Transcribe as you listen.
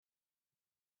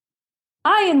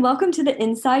Hi, and welcome to the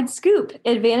Inside Scoop,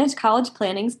 Advantage College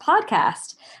Planning's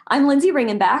podcast. I'm Lindsay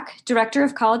Ringenbach, Director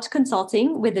of College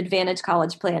Consulting with Advantage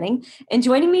College Planning, and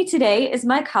joining me today is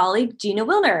my colleague, Gina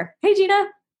Wilner. Hey, Gina.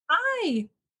 Hi.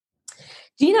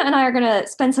 Gina and I are going to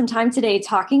spend some time today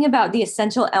talking about the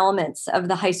essential elements of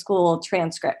the high school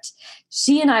transcript.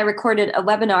 She and I recorded a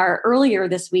webinar earlier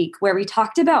this week where we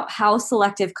talked about how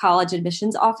selective college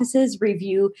admissions offices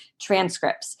review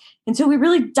transcripts. And so we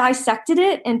really dissected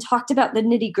it and talked about the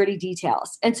nitty-gritty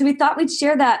details. And so we thought we'd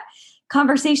share that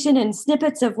conversation and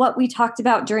snippets of what we talked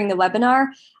about during the webinar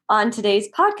on today's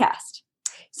podcast.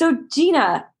 So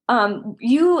Gina,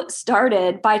 you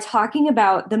started by talking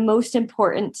about the most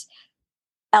important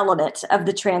element of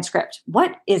the transcript.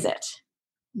 What is it?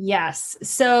 Yes.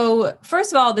 So,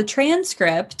 first of all, the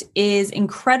transcript is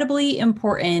incredibly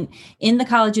important in the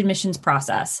college admissions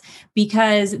process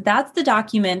because that's the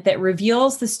document that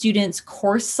reveals the student's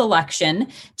course selection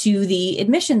to the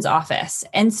admissions office.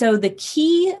 And so, the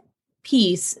key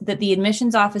piece that the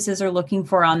admissions offices are looking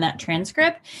for on that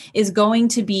transcript is going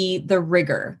to be the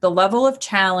rigor, the level of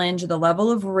challenge, the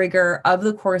level of rigor of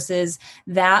the courses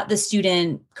that the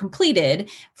student completed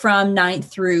from 9th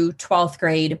through 12th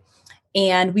grade.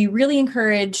 And we really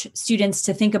encourage students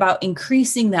to think about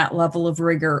increasing that level of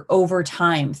rigor over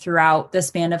time throughout the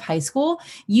span of high school,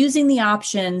 using the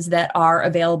options that are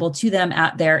available to them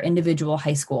at their individual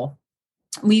high school.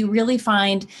 We really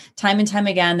find time and time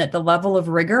again that the level of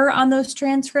rigor on those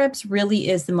transcripts really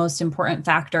is the most important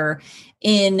factor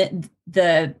in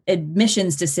the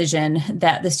admissions decision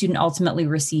that the student ultimately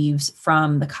receives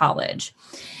from the college.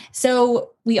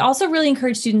 So we also really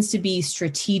encourage students to be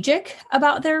strategic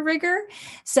about their rigor.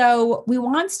 So we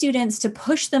want students to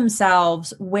push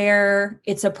themselves where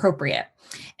it's appropriate.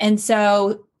 And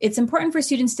so it's important for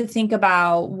students to think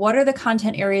about what are the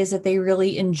content areas that they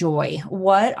really enjoy?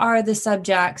 What are the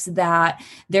subjects that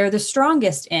they're the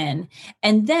strongest in?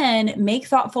 And then make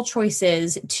thoughtful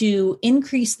choices to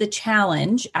increase the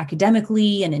challenge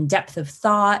academically and in depth of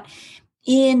thought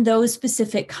in those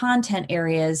specific content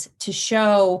areas to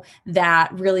show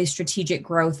that really strategic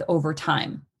growth over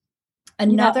time.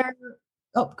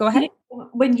 Go ahead.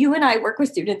 When you and I work with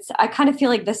students, I kind of feel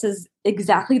like this is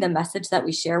exactly the message that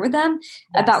we share with them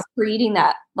about creating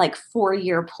that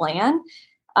 4-year plan.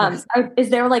 Is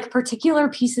there particular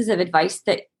pieces of advice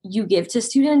that you give to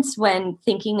students when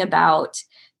thinking about,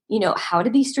 how to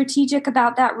be strategic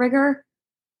about that rigor?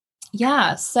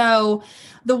 Yeah. So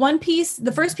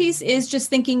the first piece is just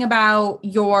think about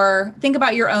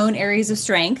your own areas of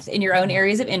strength and your own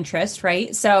areas of interest,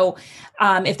 right? So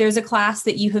if there's a class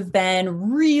that you have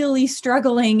been really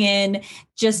struggling in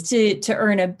just to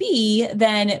earn a B,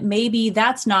 then maybe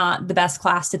that's not the best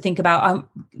class to think about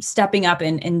stepping up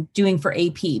and doing for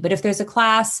AP. But if there's a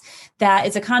class that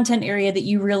is a content area that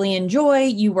you really enjoy,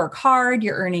 you work hard,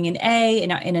 you're earning an A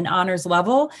in an honors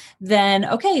level, then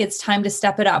okay, it's time to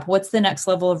step it up. What's the next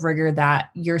level of rigor that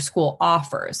your school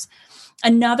offers?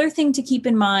 Another thing to keep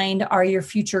in mind are your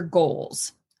future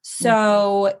goals.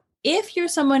 So if you're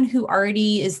someone who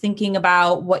already is thinking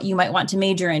about what you might want to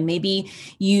major in, maybe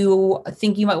you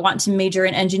think you might want to major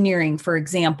in engineering, for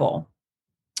example.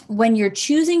 When you're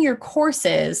choosing your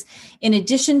courses, in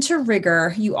addition to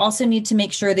rigor, you also need to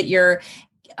make sure that you're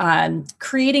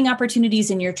creating opportunities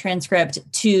in your transcript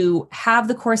to have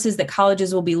the courses that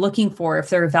colleges will be looking for if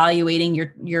they're evaluating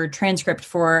your transcript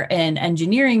for an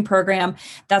engineering program.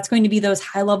 That's going to be those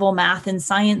high-level math and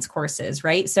science courses,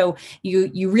 right? So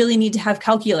you really need to have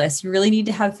calculus. You really need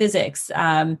to have physics.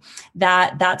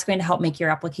 That's going to help make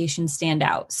your application stand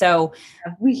out. So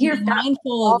we hear be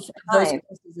mindful of those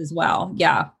courses as well.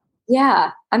 Yeah.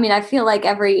 Yeah. I mean, I feel like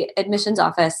every admissions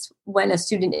office, when a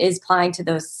student is applying to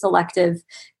those selective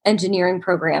engineering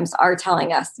programs, are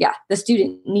telling us, the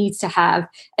student needs to have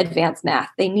advanced math.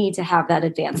 They need to have that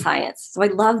advanced science. So I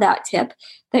love that tip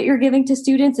that you're giving to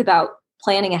students about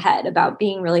planning ahead, about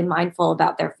being really mindful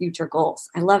about their future goals.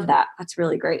 I love that. That's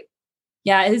really great.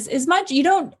 Yeah, as much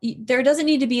there doesn't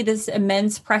need to be this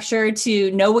immense pressure to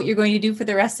know what you're going to do for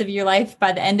the rest of your life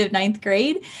by the end of 9th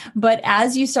grade. But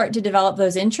as you start to develop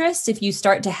those interests, if you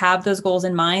start to have those goals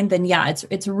in mind, then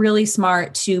it's really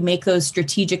smart to make those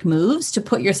strategic moves to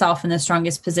put yourself in the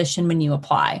strongest position when you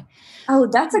apply. Oh,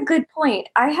 that's a good point.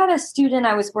 I had a student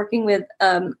I was working with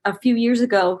a few years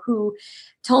ago who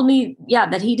told me,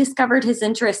 that he discovered his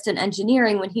interest in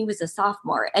engineering when he was a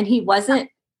sophomore, and he wasn't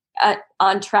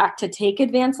on track to take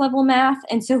advanced level math.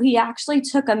 And so he actually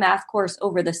took a math course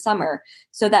over the summer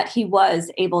so that he was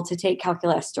able to take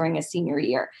calculus during his senior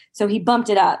year. So he bumped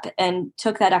it up and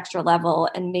took that extra level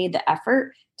and made the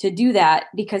effort to do that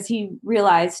because he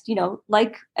realized,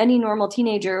 like any normal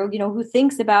teenager, who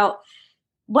thinks about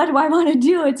what do I want to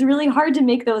do? It's really hard to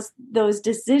make those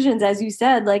decisions, as you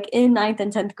said, like in ninth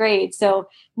and 10th grade. So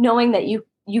knowing that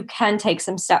you can take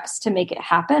some steps to make it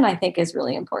happen, I think is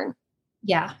really important.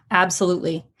 Yeah,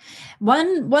 absolutely.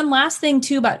 One last thing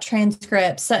too about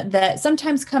transcripts that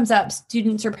sometimes comes up,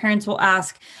 students or parents will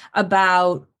ask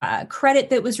about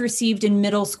credit that was received in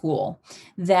middle school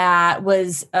that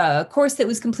was a course that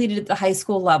was completed at the high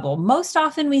school level. Most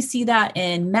often we see that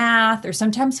in math or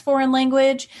sometimes foreign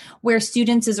language, where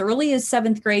students as early as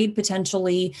 7th grade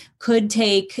potentially could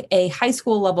take a high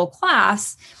school level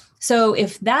class. So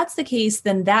if that's the case,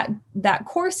 then that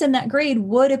course and that grade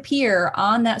would appear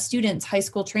on that student's high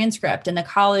school transcript, and the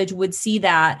college would see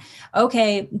that,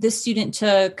 okay, this student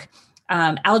took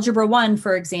Algebra 1,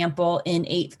 for example, in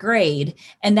 8th grade,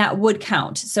 and that would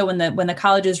count. So when the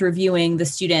college is reviewing the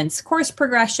student's course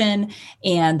progression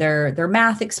and their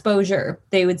math exposure,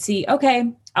 they would see,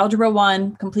 okay, Algebra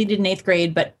 1 completed in 8th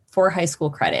grade, but for high school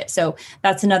credit. So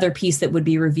that's another piece that would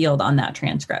be revealed on that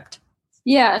transcript.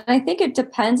 Yeah, and I think it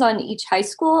depends on each high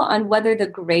school on whether the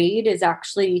grade is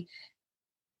actually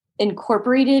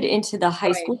incorporated into the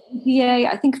high school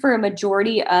GPA. I think for a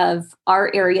majority of our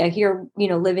area here,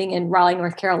 living in Raleigh,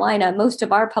 North Carolina, most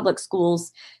of our public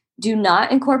schools do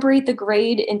not incorporate the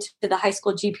grade into the high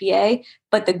school GPA,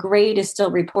 but the grade is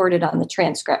still reported on the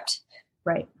transcript.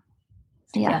 Right.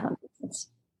 Yeah. That's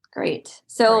great.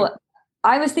 So right.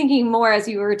 I was thinking more as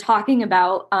you were talking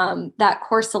about that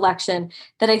course selection,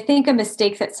 that I think a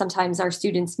mistake that sometimes our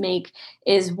students make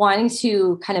is wanting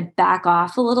to kind of back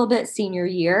off a little bit senior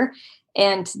year.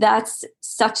 And that's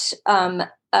such a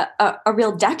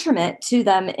real detriment to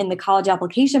them in the college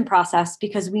application process,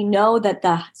 because we know that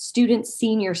the student's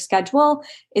senior schedule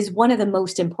is one of the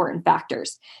most important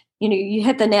factors. You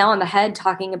hit the nail on the head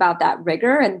talking about that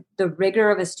rigor and the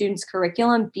rigor of a student's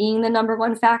curriculum being the number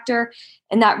one factor.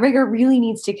 And that rigor really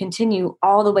needs to continue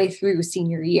all the way through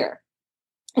senior year.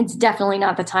 It's definitely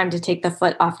not the time to take the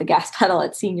foot off the gas pedal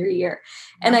at senior year.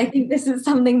 And I think this is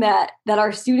something that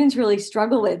our students really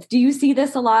struggle with. Do you see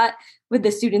this a lot with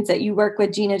the students that you work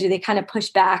with, Gina? Do they kind of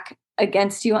push back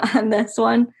against you on this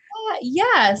one?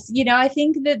 Yes. I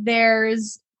think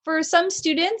that for some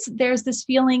students, there's this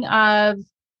feeling of,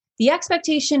 the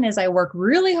expectation is I work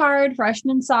really hard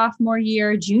freshman, sophomore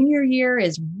year. Junior year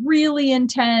is really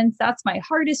intense. That's my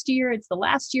hardest year. It's the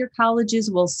last year colleges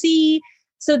will see.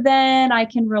 So then I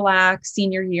can relax.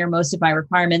 Senior year, most of my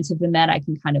requirements have been met. I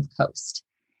can kind of coast.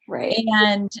 Right.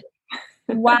 And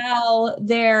while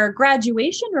their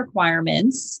graduation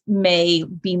requirements may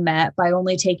be met by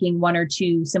only taking 1 or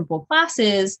 2 simple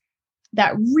classes,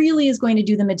 that really is going to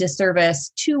do them a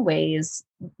disservice 2 ways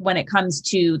when it comes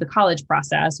to the college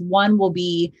process. One will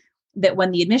be that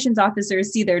when the admissions officers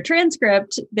see their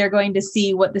transcript, they're going to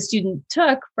see what the student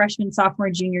took freshman, sophomore,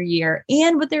 junior year,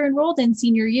 and what they're enrolled in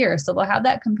senior year. So they'll have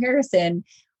that comparison,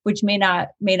 which may not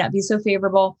be so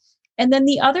favorable. And then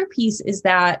the other piece is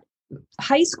that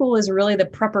high school is really the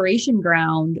preparation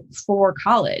ground for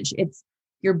college.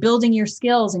 You're building your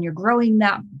skills and you're growing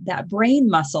that brain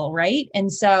muscle, right?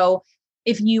 And so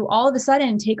if you all of a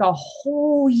sudden take a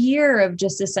whole year of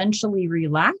just essentially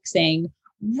relaxing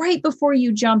right before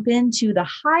you jump into the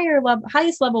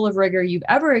highest level of rigor you've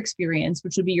ever experienced,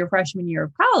 which would be your freshman year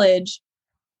of college,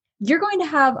 you're going to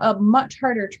have a much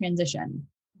harder transition.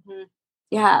 Mm-hmm.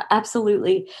 Yeah,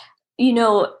 absolutely.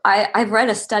 I've read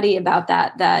a study about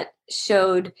that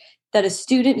showed that a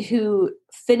student who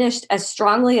finished as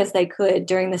strongly as they could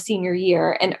during the senior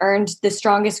year and earned the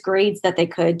strongest grades that they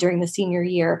could during the senior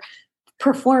year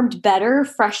performed better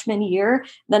freshman year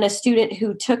than a student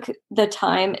who took the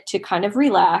time to kind of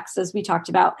relax, as we talked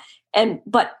about,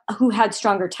 but who had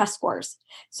stronger test scores.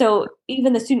 So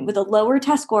even the student with the lower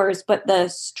test scores, but the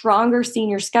stronger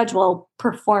senior schedule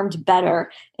performed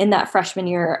better in that freshman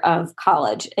year of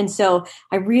college. And so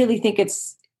I really think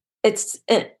it's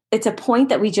a point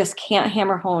that we just can't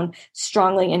hammer home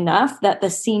strongly enough, that the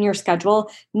senior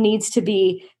schedule needs to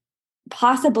be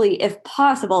possibly, if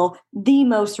possible, the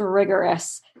most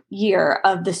rigorous year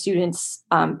of the student's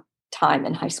time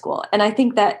in high school. And I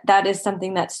think that is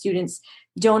something that students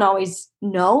don't always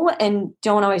know and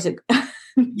don't always agree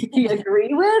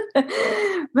with,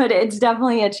 but it's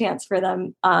definitely a chance for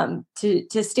them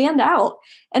to stand out.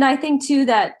 And I think too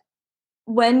that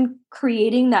when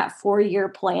creating that 4-year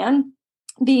plan,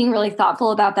 being really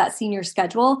thoughtful about that senior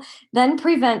schedule then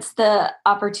prevents the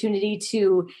opportunity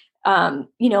to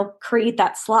create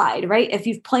that slide, right? If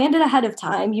you've planned it ahead of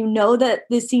time, you know that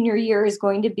the senior year is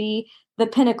going to be the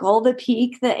pinnacle, the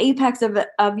peak, the apex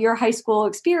of your high school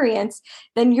experience,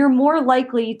 then you're more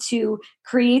likely to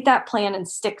create that plan and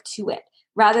stick to it.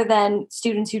 rather than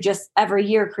students who just every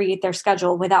year create their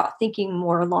schedule without thinking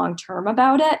more long-term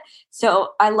about it. So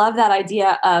I love that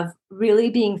idea of really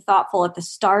being thoughtful at the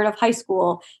start of high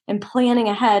school and planning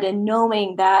ahead and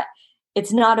knowing that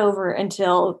it's not over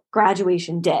until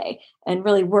graduation day, and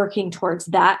really working towards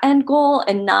that end goal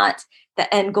and not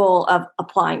the end goal of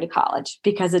applying to college,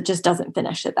 because it just doesn't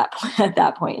finish at that point, at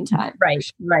that point in time.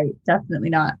 Right. Definitely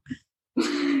not.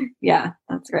 Yeah,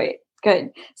 that's great.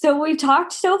 Good. So we've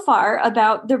talked so far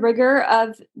about the rigor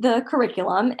of the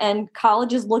curriculum, and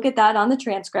colleges look at that on the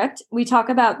transcript. We talk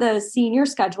about the senior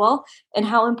schedule and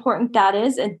how important that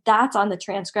is, and that's on the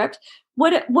transcript.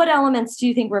 What elements do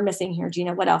you think we're missing here,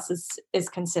 Gina? What else is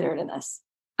considered in this?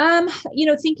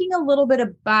 Thinking a little bit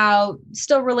about,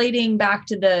 still relating back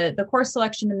to the course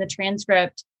selection in the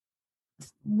transcript,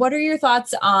 what are your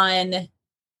thoughts on,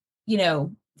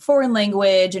 foreign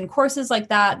language and courses like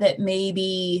that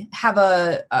maybe have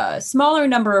a smaller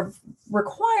number of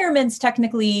requirements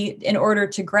technically in order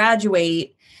to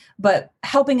graduate, but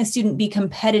helping a student be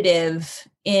competitive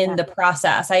in the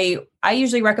process? I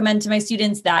usually recommend to my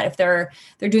students that if they're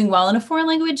doing well in a foreign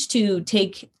language, to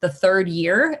take the third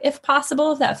year if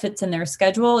possible, if that fits in their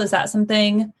schedule. Is that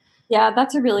something? Yeah,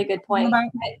 that's a really good point.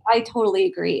 I totally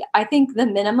agree. I think the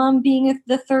minimum being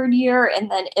the third year, and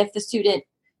then if the student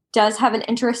does have an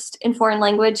interest in foreign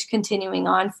language, continuing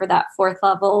on for that fourth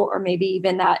level or maybe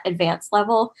even that advanced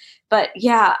level. But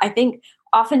yeah, I think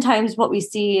oftentimes what we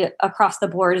see across the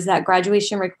board is that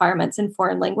graduation requirements in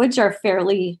foreign language are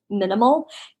fairly minimal.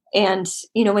 And,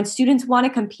 when students want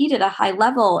to compete at a high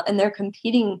level and they're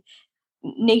competing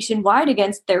nationwide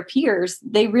against their peers,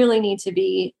 they really need to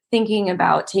be thinking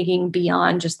about taking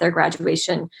beyond just their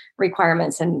graduation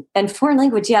requirements. And foreign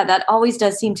language, yeah, that always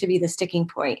does seem to be the sticking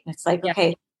point. It's like,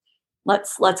 okay,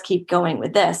 let's keep going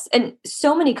with this. And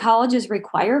so many colleges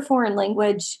require foreign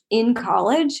language in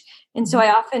college. And so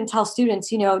I often tell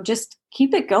students, just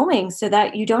keep it going so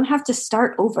that you don't have to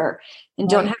start over and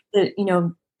don't have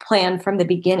to, plan from the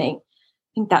beginning. I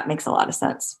think that makes a lot of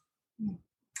sense.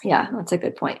 Yeah, that's a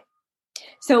good point.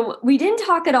 So we didn't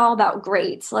talk at all about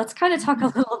grades. Let's kind of talk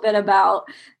a little bit about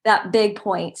that big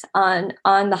point on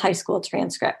the high school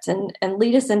transcript and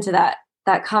lead us into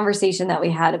that conversation that we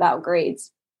had about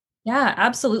grades. Yeah,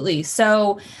 absolutely.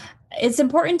 So it's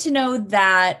important to know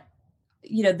that,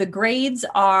 the grades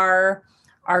are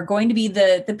going to be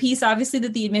the piece, obviously,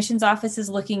 that the admissions office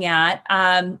is looking at.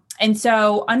 And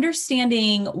so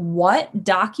understanding what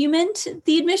document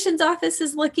the admissions office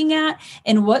is looking at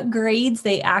and what grades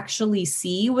they actually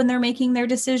see when they're making their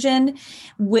decision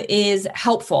is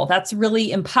helpful. That's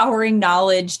really empowering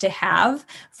knowledge to have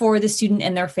for the student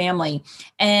and their family.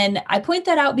 And I point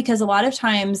that out because a lot of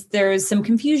times there's some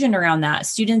confusion around that.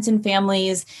 Students and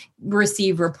families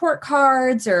receive report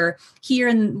cards, or here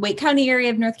in Wake County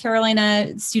area of North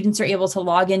Carolina, students are able to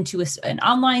log into an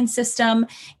online system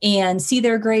and see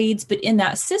their grades. But in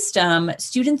that system,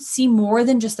 students see more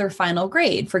than just their final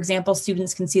grade. For example,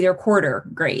 students can see their quarter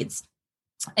grades.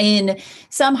 In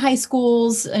some high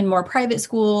schools and more private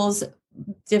schools,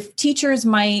 the teachers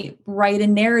might write a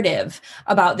narrative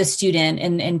about the student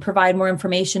and provide more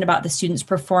information about the student's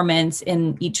performance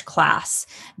in each class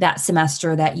that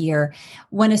semester, that year.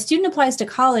 When a student applies to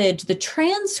college, the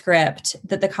transcript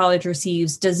that the college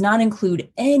receives does not include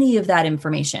any of that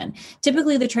information.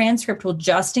 Typically, the transcript will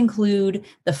just include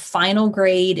the final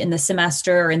grade in the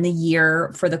semester or in the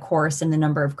year for the course and the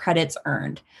number of credits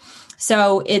earned.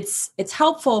 So it's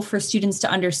helpful for students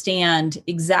to understand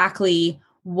exactly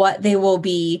what they will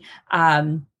be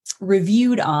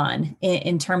reviewed on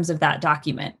in terms of that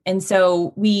document. And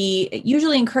so we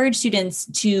usually encourage students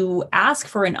to ask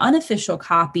for an unofficial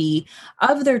copy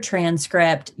of their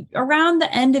transcript around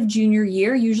the end of junior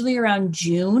year, usually around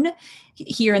June.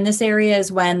 Here in this area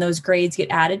is when those grades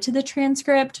get added to the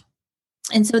transcript.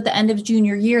 And so at the end of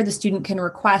junior year, the student can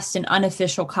request an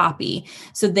unofficial copy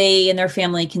so they and their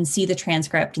family can see the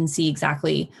transcript and see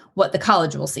exactly what the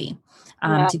college will see.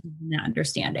 To give them that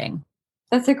understanding.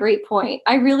 That's a great point.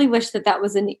 I really wish that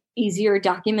was an easier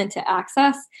document to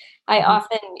access. I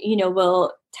often,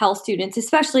 will tell students,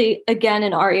 especially again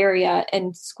in our area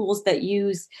and schools that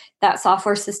use that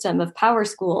software system of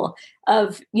PowerSchool,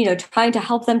 of, trying to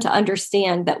help them to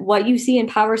understand that what you see in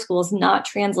PowerSchool is not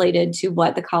translated to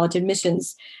what the college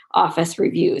admissions office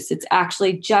reviews. It's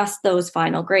actually just those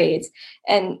final grades.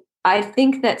 And I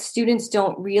think that students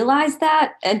don't realize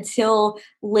that until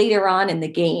later on in the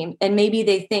game. And maybe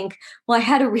they think, well, I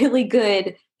had a really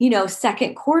good,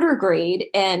 second quarter grade.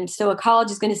 And so a college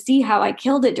is going to see how I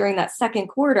killed it during that second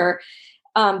quarter.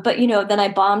 But, then I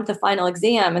bombed the final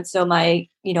exam. And so my,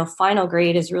 final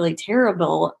grade is really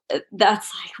terrible.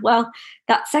 That's like, well,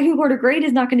 that second quarter grade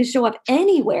is not going to show up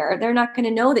anywhere. They're not going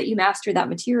to know that you mastered that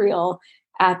material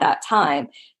at that time.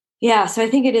 Yeah. So I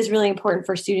think it is really important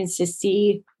for students to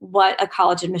see what a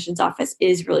college admissions office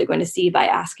is really going to see by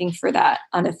asking for that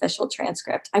unofficial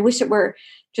transcript. I wish it were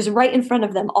just right in front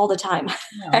of them all the time.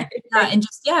 Yeah. And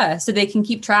so they can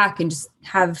keep track and just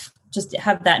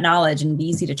have that knowledge and be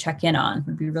easy to check in on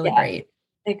would be really great.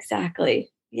 Exactly.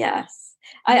 Yes.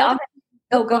 Go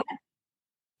ahead.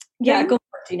 Yeah, go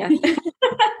for it, Gina.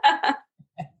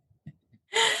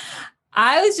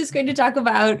 I was just going to talk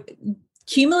about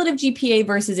cumulative GPA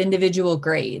versus individual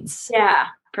grades. Yeah,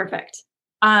 perfect.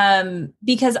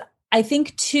 Because I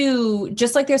think too,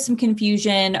 just like there's some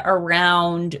confusion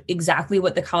around exactly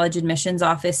what the college admissions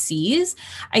office sees,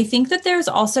 I think that there's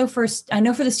also I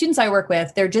know for the students I work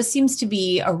with, there just seems to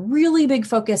be a really big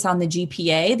focus on the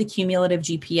GPA, the cumulative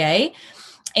GPA,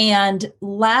 and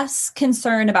less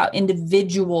concern about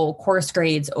individual course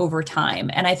grades over time.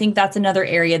 And I think that's another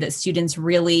area that students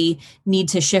really need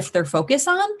to shift their focus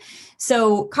on.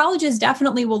 So colleges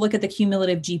definitely will look at the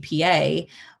cumulative GPA,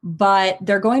 but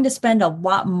they're going to spend a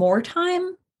lot more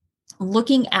time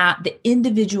looking at the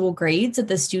individual grades that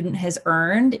the student has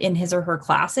earned in his or her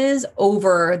classes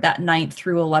over that 9th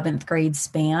through 11th grade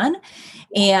span.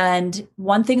 And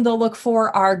one thing they'll look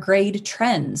for are grade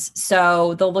trends.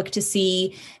 So they'll look to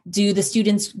see, do the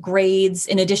students' grades,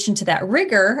 in addition to that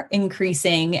rigor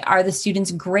increasing, are the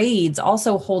students' grades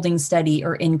also holding steady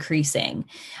or increasing?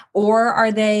 Or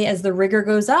are they, as the rigor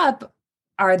goes up,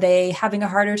 are they having a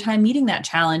harder time meeting that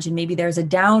challenge? And maybe there's a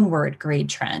downward grade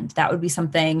trend. That would be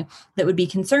something that would be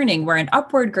concerning, where an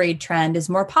upward grade trend is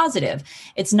more positive.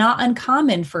 It's not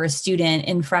uncommon for a student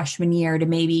in freshman year to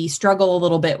maybe struggle a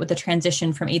little bit with the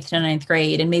transition from 8th to 9th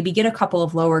grade and maybe get a couple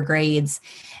of lower grades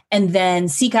and then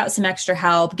seek out some extra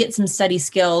help, get some study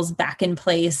skills back in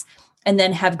place, and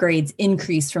then have grades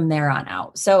increase from there on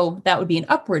out. So that would be an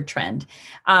upward trend.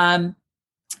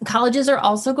 Colleges are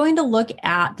also going to look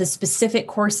at the specific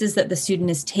courses that the student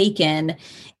has taken,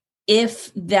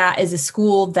 if that is a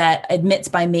school that admits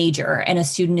by major and a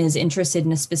student is interested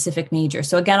in a specific major.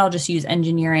 So again, I'll just use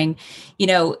engineering.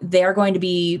 They're going to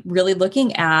be really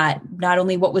looking at not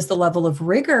only what was the level of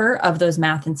rigor of those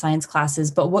math and science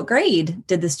classes, but what grade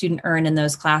did the student earn in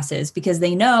those classes? Because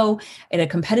they know in a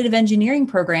competitive engineering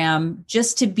program,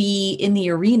 just to be in the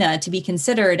arena, to be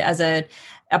considered as a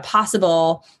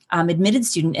possible admitted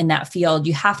student in that field,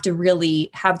 you have to really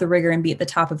have the rigor and be at the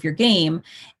top of your game,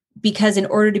 because in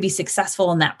order to be successful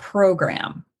in that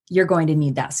program, you're going to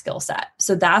need that skill set.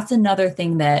 So that's another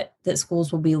thing that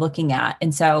schools will be looking at.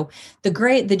 And so the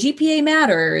GPA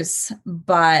matters,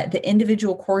 but the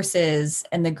individual courses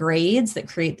and the grades that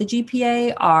create the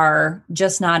GPA are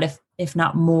just not, if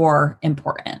not more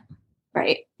important.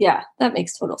 Right. Yeah, that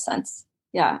makes total sense.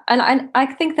 Yeah. And I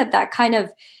think that kind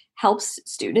of helps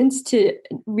students to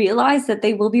realize that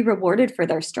they will be rewarded for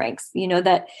their strengths.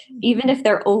 That even if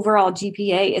their overall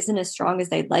GPA isn't as strong as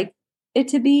they'd like it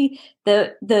to be,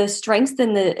 the strengths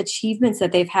and the achievements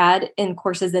that they've had in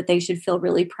courses that they should feel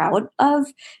really proud of.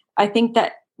 I think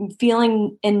that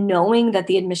feeling and knowing that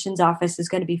the admissions office is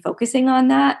going to be focusing on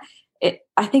that,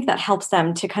 I think that helps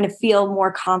them to kind of feel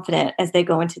more confident as they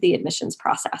go into the admissions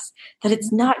process, that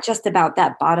it's not just about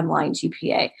that bottom line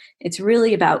GPA. It's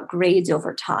really about grades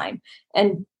over time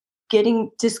and getting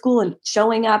to school and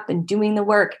showing up and doing the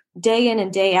work day in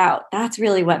and day out. That's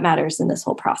really what matters in this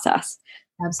whole process.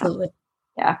 Absolutely.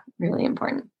 Yeah, really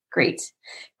important. Great.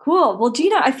 Cool. Well,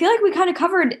 Gina, I feel like we kind of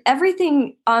covered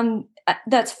everything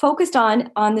that's focused on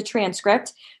the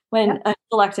transcript when a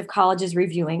selective college is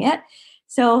reviewing it.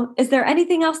 So is there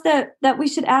anything else that we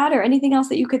should add, or anything else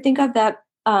that you could think of that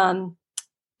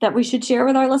we should share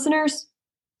with our listeners?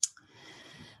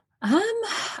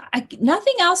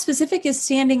 Nothing else specific is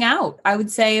standing out. I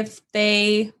would say if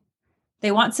they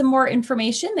want some more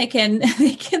information, they can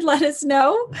let us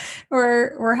know.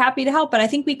 We're happy to help, but I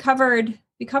think we covered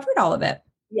all of it.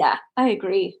 Yeah, I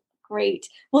agree. Great.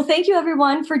 Well, thank you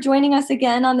everyone for joining us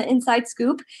again on the Inside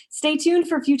Scoop. Stay tuned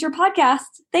for future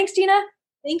podcasts. Thanks, Gina.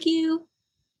 Thank you.